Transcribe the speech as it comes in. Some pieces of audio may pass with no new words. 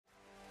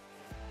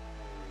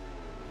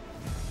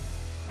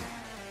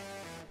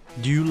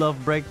Do you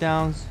love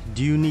breakdowns?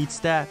 Do you need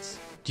stats?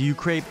 Do you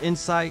crave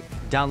insight?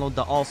 Download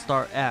the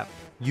AllStar app.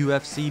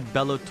 UFC,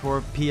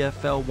 Bellator,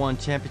 PFL 1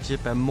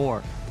 Championship, and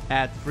more.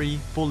 Ad-free,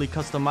 fully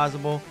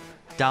customizable.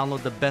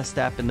 Download the best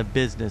app in the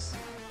business.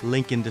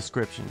 Link in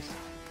descriptions.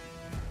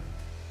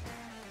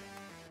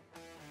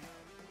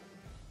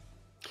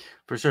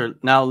 For sure.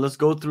 Now let's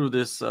go through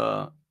this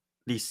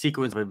these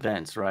sequence of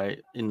events,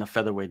 right, in the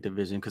featherweight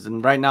division, because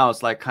right now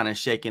it's like kind of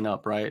shaking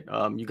up, right?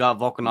 You got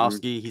Mhm.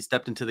 Volkanovski. He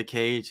stepped into the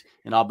cage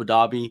in Abu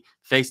Dhabi,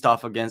 faced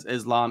off against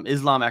Islam.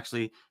 Islam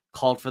actually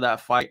called for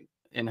that fight,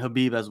 and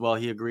Habib as well.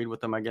 He agreed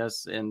with him, I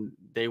guess, and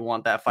they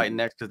want that fight Mhm.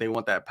 next because they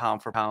want that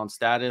pound for pound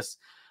status.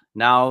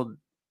 Now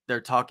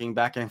they're talking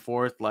back and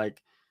forth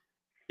like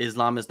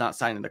Islam is not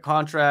signing the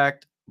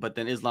contract, but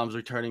then Islam's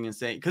returning and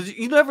saying, because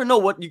you never know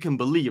what you can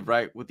believe,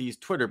 right? With these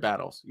Twitter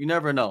battles, you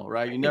never know,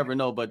 right? You never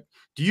know. But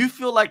do you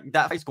feel like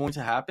that fight's going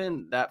to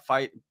happen? That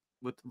fight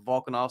with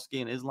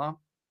Volkanovski and Islam?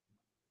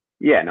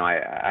 Yeah, no,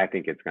 I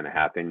think it's going to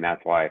happen.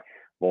 That's why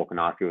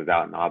Volkanovski was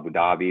out in Abu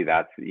Dhabi.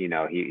 That's,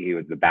 he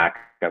was the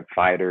backup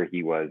fighter.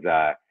 He was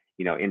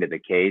into the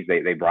cage.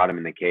 They brought him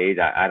in the cage.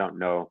 I don't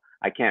know.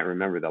 I can't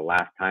remember the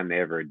last time they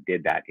ever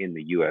did that in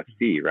the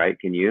UFC, right?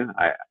 Can you?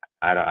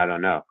 I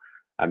don't know.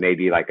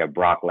 Maybe like a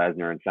Brock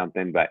Lesnar and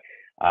something, but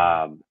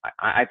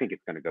I think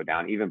it's going to go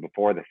down. Even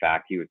before the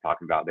fact, he was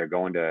talking about they're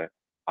going to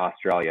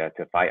Australia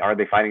to fight. Are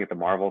they fighting at the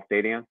Marvel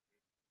Stadium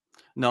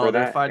No, for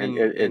they're that? And fighting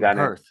is in that in?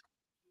 Perth.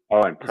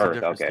 Oh, in It's a Perth.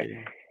 different Okay.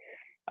 stadium.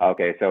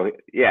 Okay, so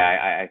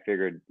yeah, I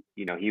figured,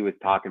 he was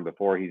talking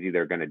before he's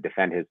either going to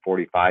defend his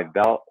 45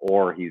 belt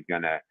or he's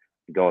going to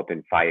go up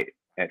and fight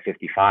at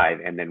 55.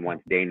 And then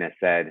once Dana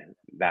said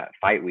that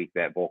fight week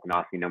that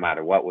Volkanovski, no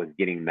matter what, was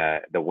getting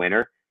the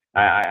winner,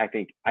 I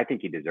think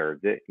he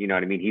deserves it. You know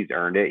what I mean? He's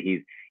earned it.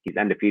 He's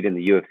undefeated in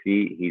the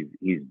UFC.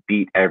 He's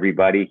beat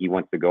everybody. He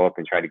wants to go up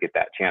and try to get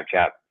that champ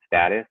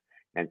status.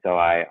 And so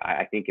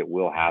I think it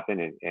will happen,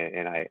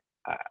 and I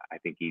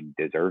think he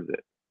deserves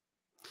it.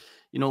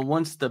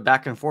 Once the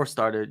back and forth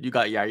started, you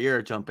got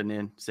Yair jumping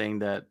in saying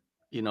that,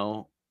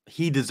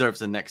 he deserves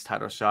the next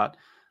title shot.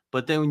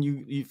 But then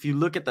if you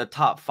look at the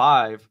top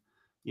five,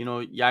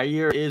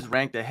 Yair is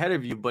ranked ahead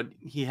of you, but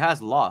he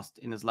has lost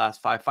in his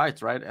last five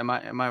fights, right? Am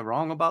I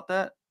wrong about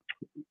that?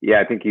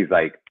 Yeah, I think he's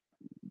like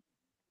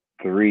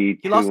three,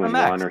 He lost two, to and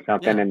one Max. or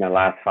something Yeah. in the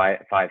last five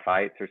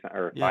fights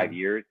or Yeah. 5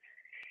 years.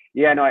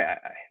 Yeah, no,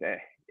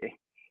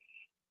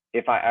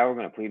 if I were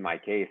going to plead my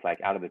case, like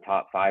out of the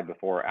top five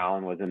before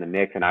Allen was in the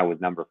mix and I was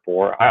number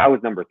four, I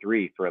was number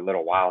three for a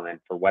little while. And then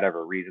for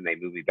whatever reason, they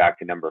moved me back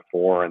to number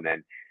four. And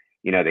then,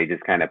 they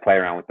just kind of play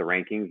around with the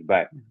rankings.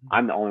 But Mhm.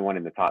 I'm the only one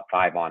in the top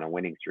five on a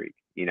winning streak.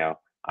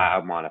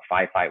 I'm on a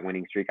 5 fight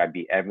winning streak. I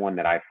beat everyone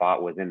that I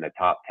fought was in the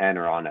top 10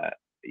 or on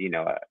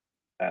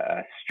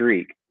a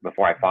streak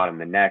before I fought him.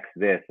 The next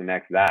this, the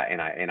next that,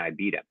 and I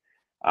beat him.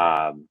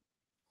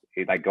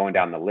 Like going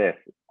down the list,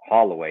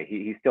 Holloway,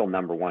 he's still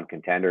number one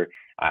contender.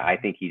 I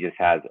think he just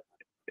has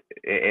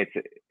it's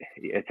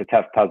it's a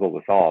tough puzzle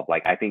to solve.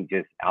 Like I think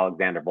just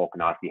Alexander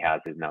Volkanovski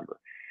has his number,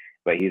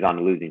 but he's on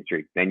a losing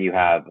streak. Then you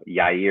have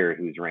Yair,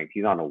 who's ranked.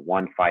 He's on a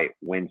 1 fight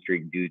win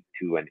streak due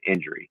to an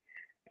injury.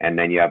 And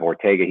then you have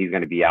Ortega. He's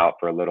going to be out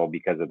for a little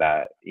because of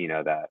that,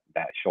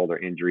 that shoulder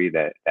injury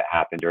that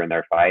happened during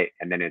their fight.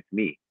 And then it's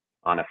me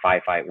on a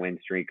 5 fight win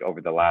streak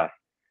over the last,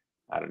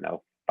 I don't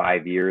know,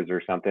 5 years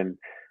or something.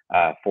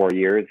 4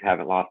 years,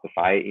 haven't lost a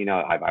fight.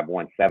 I've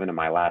won 7 of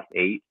my last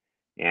 8,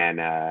 and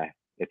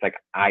it's like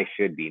I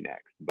should be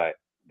next, but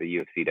the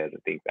UFC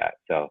doesn't think that.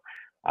 So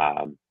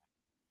um,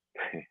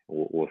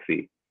 we'll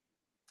see.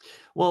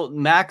 Well,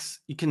 Max,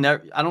 you can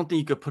never. I don't think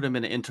you could put him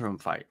in an interim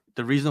fight.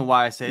 The reason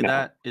why I say No,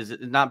 that is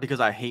not because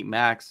I hate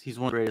Max. He's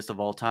one of the greatest of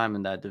all time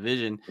in that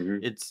division. mm-hmm.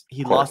 It's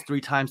he Of course. lost 3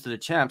 times to the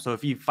champ. So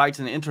if he fights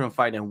in an interim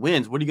fight and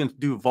wins, what are you going to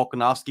do?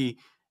 Volkanovski,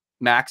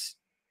 Max,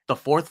 the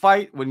fourth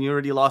fight when you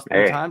already lost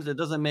three Hey, times? It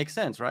doesn't make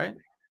sense, right?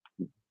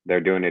 they're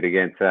doing it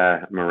against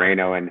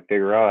Moreno and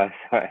Figueroa,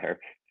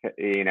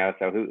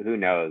 So who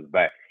knows?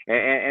 But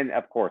and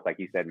of course, like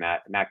you said,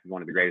 Max is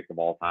one of the greatest of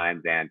all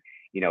times, and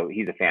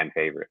he's a fan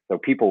favorite. So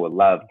people would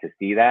love to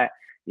see that.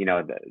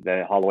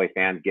 The Holloway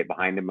fans get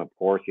behind him. Of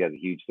course, he has a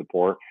huge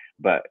support.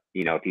 But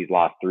if he's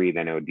lost 3,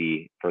 then it would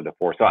be for the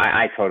 4. So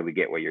I totally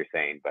get what you're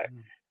saying, but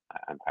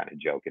I'm kind of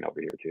joking over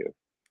here too.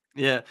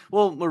 Yeah.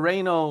 Well,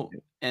 Moreno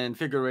and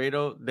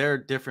Figueiredo, they're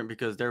different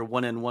because they're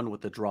 1-1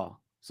 with the draw.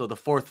 So the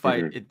fourth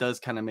fight, Mm-hmm. it does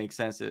kind of make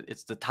sense.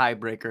 It's the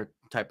tiebreaker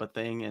type of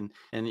thing,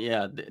 and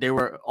yeah, they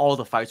were all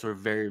the fights were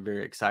very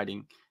very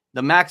exciting.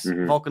 The Max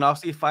Mm-hmm.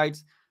 Volkanovski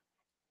fights,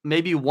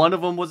 maybe one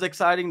of them was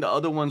exciting, the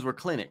other ones were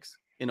clinics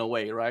in a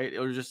way, right? It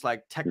was just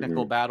like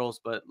technical Mm-hmm. battles,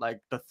 but like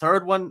the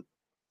third one,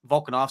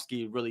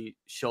 Volkanovski really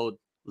showed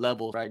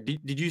levels, right?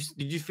 Did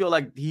you feel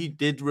like he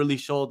did really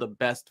show the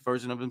best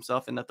version of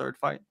himself in the third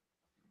fight?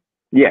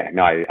 Yeah,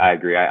 no, I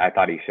agree. I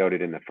thought he showed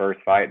it in the first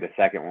fight. The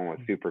second one was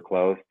super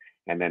close,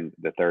 and then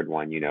the third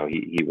one,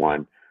 he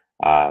won.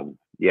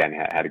 Yeah, and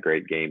had a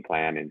great game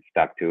plan and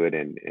stuck to it,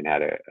 and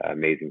had an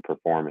amazing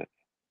performance.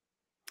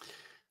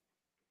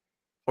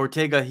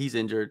 Ortega, he's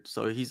injured,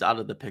 so he's out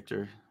of the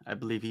picture. I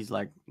believe he's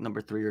like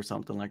number 3 or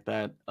something like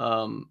that.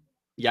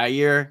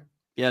 Yair,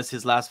 yes,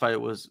 his last fight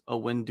was a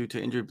win due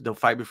to injury. The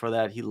fight before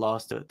that, he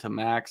lost to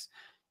Max.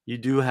 You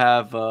do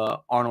have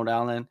Arnold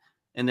Allen,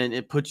 and then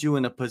it puts you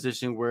in a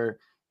position where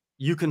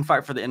you can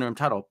fight for the interim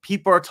title.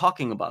 People are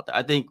talking about that.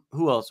 I think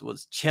who else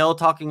was Chael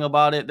talking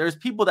about it? There's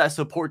people that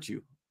support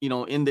you,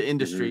 in the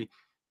industry,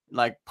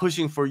 like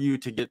pushing for you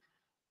to get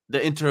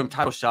the interim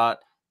title shot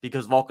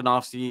because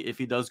Volkanovski, if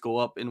he does go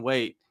up in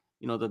weight,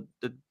 the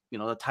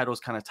title's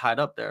kind of tied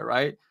up there,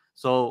 right?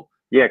 So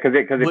Yeah, because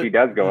if he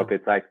does go yeah, up,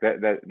 it's like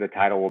the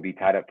title will be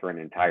tied up for an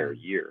entire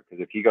year.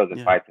 Because if he goes and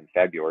yeah, fights in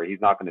February,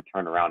 he's not going to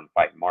turn around and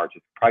fight in March.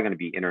 It's probably going to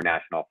be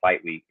International Fight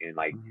Week in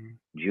like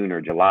June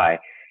or July,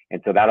 and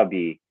so that'll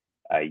be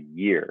a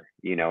year.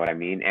 You know what I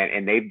mean?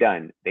 And they've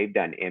done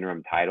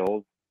interim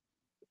titles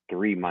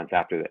 3 months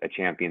after a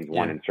champion's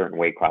won yeah, in certain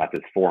weight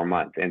classes, 4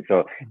 months, and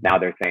so now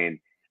they're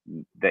saying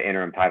the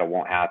interim title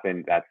won't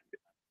happen.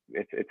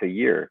 It's a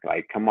year.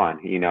 Like, come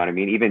on, you know what I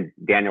mean? Even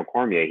Daniel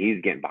Cormier,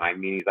 he's getting behind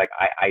me. He's like,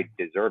 I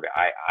deserve it.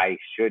 I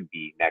should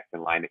be next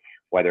in line,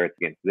 whether it's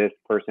against this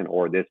person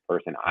or this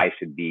person. I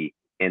should be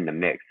in the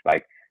mix.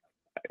 Like,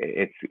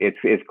 it's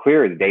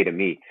clear as day to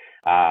me.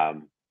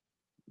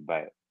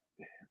 But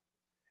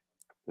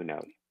who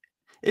knows?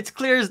 It's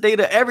clear as day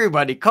to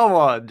everybody. Come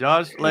on,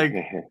 Josh. Like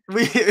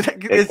if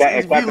Except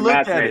you the look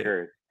at it,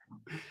 matchmakers.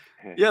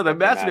 yeah, the Except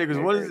the matchmakers.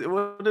 What matchmakers.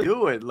 are they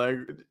doing?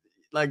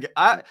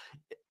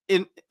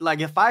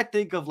 If I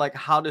think of like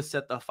how to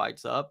set the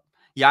fights up,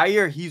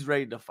 Yair, he's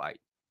ready to fight.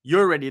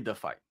 You're ready to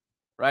fight,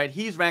 right?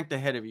 He's ranked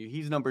ahead of you.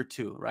 He's number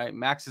 2, right?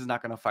 Max is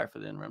not going to fight for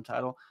the interim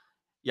title.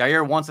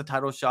 Yair wants a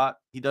title shot.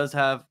 He does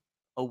have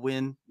a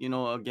win,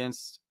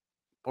 against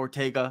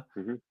Ortega.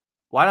 Mm-hmm.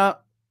 Why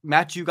not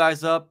match you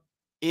guys up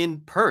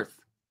in Perth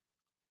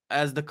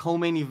as the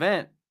co-main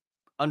event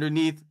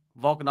underneath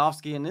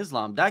Volkanovski and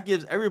Islam? That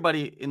gives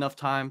everybody enough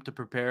time to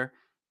prepare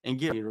and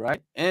get ready,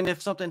 right? And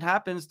if something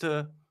happens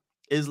to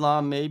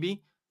Islam,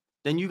 maybe,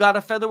 then you got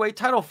a featherweight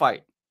title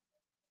fight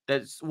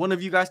that's one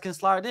of you guys can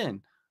slide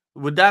in.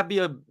 Would that be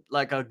a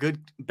good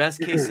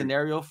best case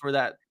scenario for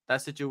that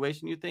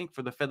situation, you think,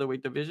 for the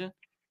featherweight division?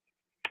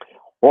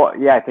 Well,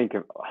 yeah, I think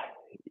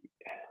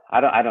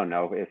I don't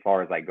know as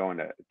far as like going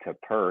to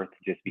Perth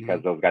just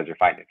because those guys are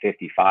fighting at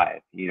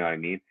 55. You know what I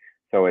mean?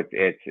 So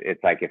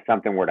it's like if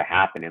something were to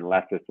happen,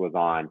 unless this was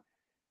on,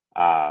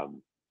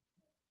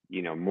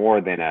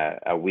 more than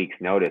a week's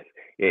notice,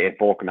 if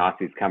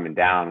Volkanovski's coming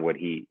down,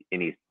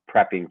 and he's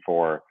prepping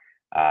for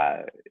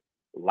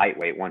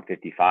lightweight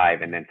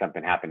 155, and then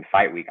something happened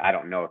fight week, I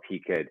don't know if he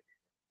could,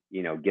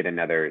 get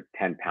another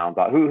 10 pounds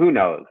off. Who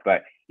knows?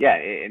 But yeah,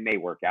 it may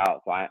work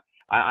out. So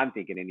I'm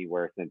thinking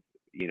anywhere since,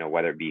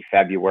 whether it be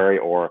February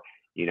or,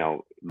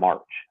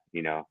 March,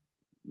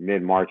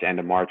 mid-March, end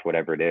of March,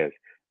 whatever it is,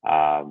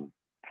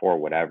 for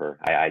whatever.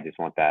 I just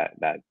want that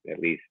at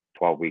least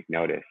 12-week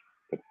notice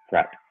to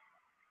prep.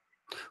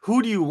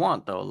 Who do you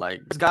want though?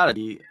 Like, it's got to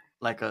be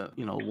like a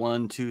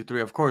 1, 2,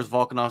 3. Of course,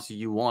 Volkanovski,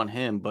 you want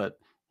him, but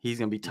he's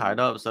gonna be tied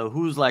up. So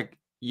who's like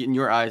in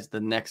your eyes the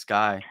next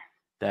guy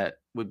that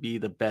would be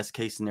the best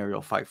case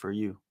scenario fight for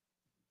you?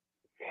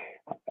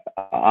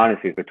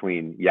 Honestly, it's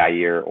between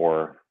Yair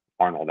or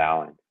Arnold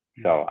Allen.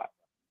 So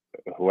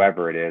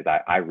whoever it is,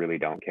 I really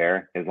don't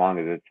care as long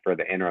as it's for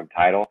the interim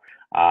title.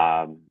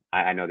 I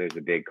know there's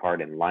a big card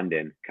in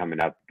London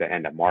coming up the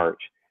end of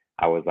March.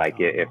 I was like,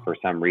 if for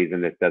some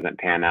reason this doesn't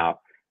pan out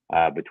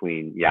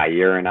between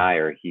Yair and I,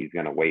 or he's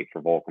going to wait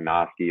for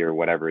Volkanovski or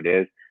whatever it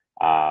is,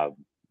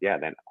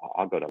 then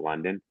I'll go to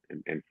London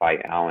and fight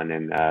Allen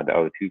in the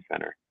O2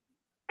 Center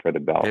for the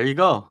belt. There you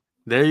go.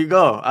 There you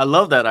go. I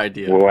love that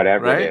idea.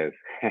 Whatever Right? it is.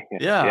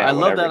 Yeah, Yeah, I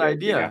love whatever that it is,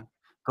 idea.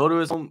 Go to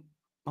his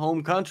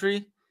home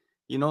country.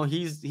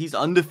 He's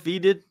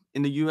undefeated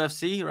in the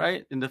UFC,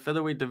 right? In the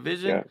featherweight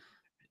division. Yeah.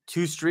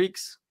 2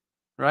 streaks,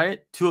 right?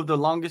 2 of the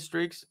longest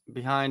streaks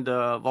behind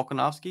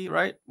Volkanovski,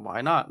 right?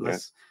 Why not? Yeah.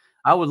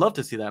 I would love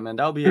to see that, man.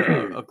 That would be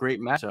a great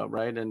matchup,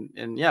 right?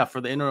 And yeah,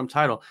 for the interim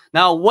title.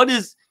 Now, what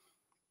is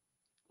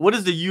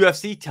the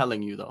UFC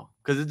telling you though?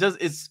 Because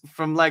it's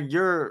from like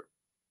your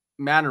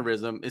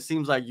mannerism, it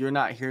seems like you're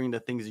not hearing the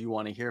things you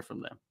want to hear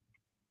from them.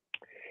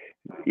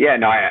 Yeah,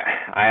 no,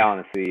 I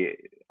honestly,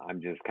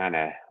 I'm just kind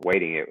of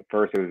waiting. At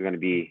first, it was going to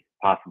be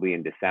possibly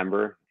in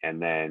December,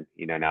 and then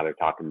now they're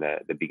talking the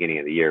beginning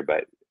of the year,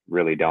 but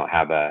really don't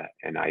have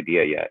an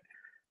idea yet.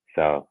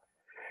 So,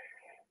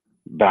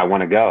 but I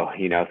want to go.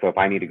 So if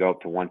I need to go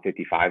up to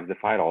 155 to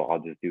fight,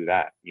 I'll just do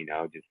that.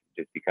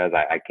 Just because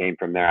I came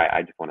from there,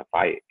 I just want to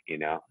fight.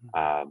 So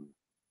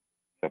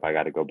if I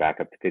got to go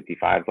back up to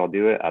 55s, I'll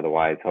do it.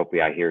 Otherwise,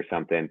 hopefully, I hear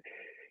something,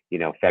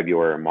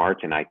 February or March,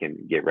 and I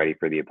can get ready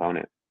for the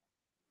opponent.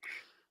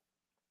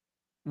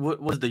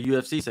 What does the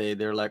UFC say?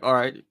 They're like, all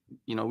right,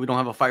 we don't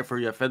have a fight for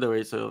you at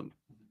featherweight, so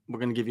we're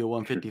gonna give you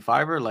a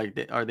 155er.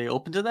 Like, are they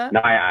open to that? No,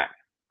 I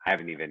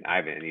haven't even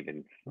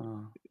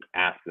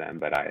asked them,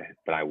 but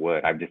I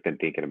would. I've just been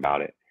thinking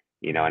about it,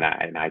 and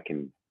I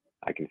can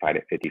fight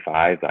at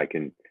 55s. I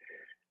can,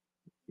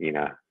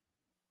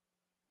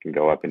 can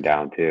go up and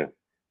down too.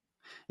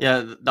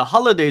 Yeah, the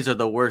holidays are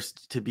the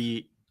worst to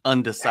be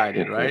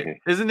undecided, right?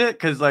 Isn't it?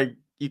 Because like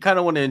you kind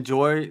of want to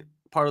enjoy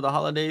part of the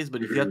holidays,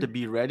 but if you have to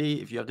be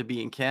ready, if you have to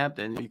be in camp,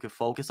 then you could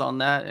focus on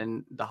that.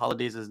 And the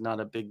holidays is not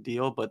a big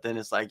deal, but then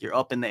it's like you're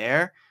up in the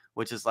air,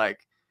 which is like,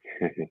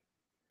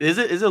 is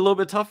it a little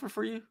bit tougher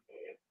for you?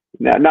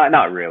 No,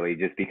 not really.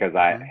 Just because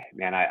Yeah.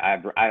 man,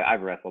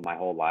 I've wrestled my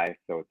whole life,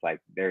 so it's like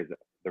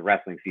the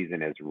wrestling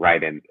season is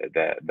right in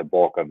the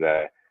bulk of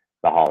the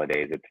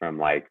holidays. It's from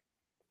like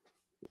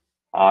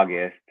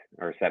August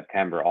or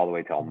September all the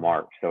way till Mhm.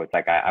 March. So it's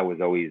like I was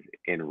always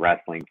in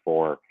wrestling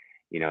for,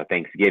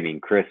 Thanksgiving,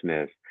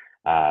 Christmas,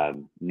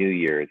 New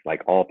Year's,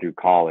 like all through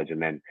college,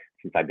 and then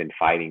since I've been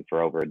fighting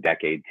for over a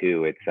decade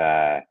too, it's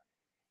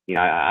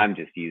I'm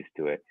just used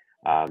to it,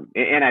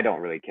 and I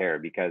don't really care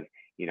because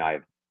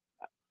I've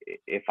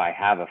if I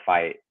have a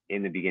fight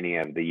in the beginning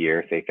of the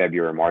year, say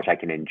February or March, I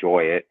can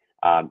enjoy it.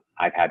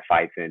 I've had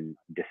fights in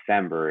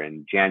December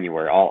and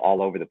January,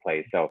 all over the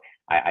place. So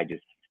I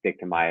just stick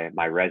to my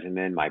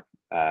regimen, my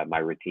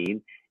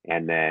routine,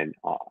 and then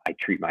I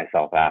treat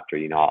myself after.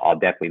 I'll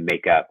definitely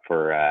make up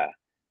for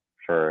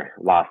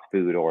lost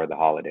food or the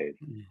holidays.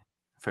 Yeah,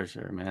 for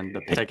sure, man.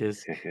 The paycheck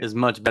is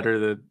much better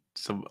than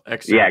some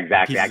extra Yeah,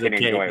 exactly. I pieces can of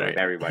cake, enjoy it with right?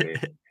 everybody.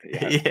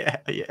 Yeah, Yeah,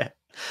 yeah.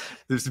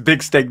 These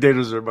big steak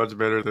dinners are much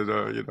better than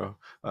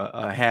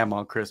a ham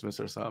on Christmas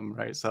or something,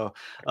 right? So,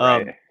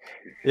 right.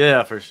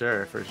 yeah, for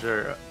sure, for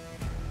sure.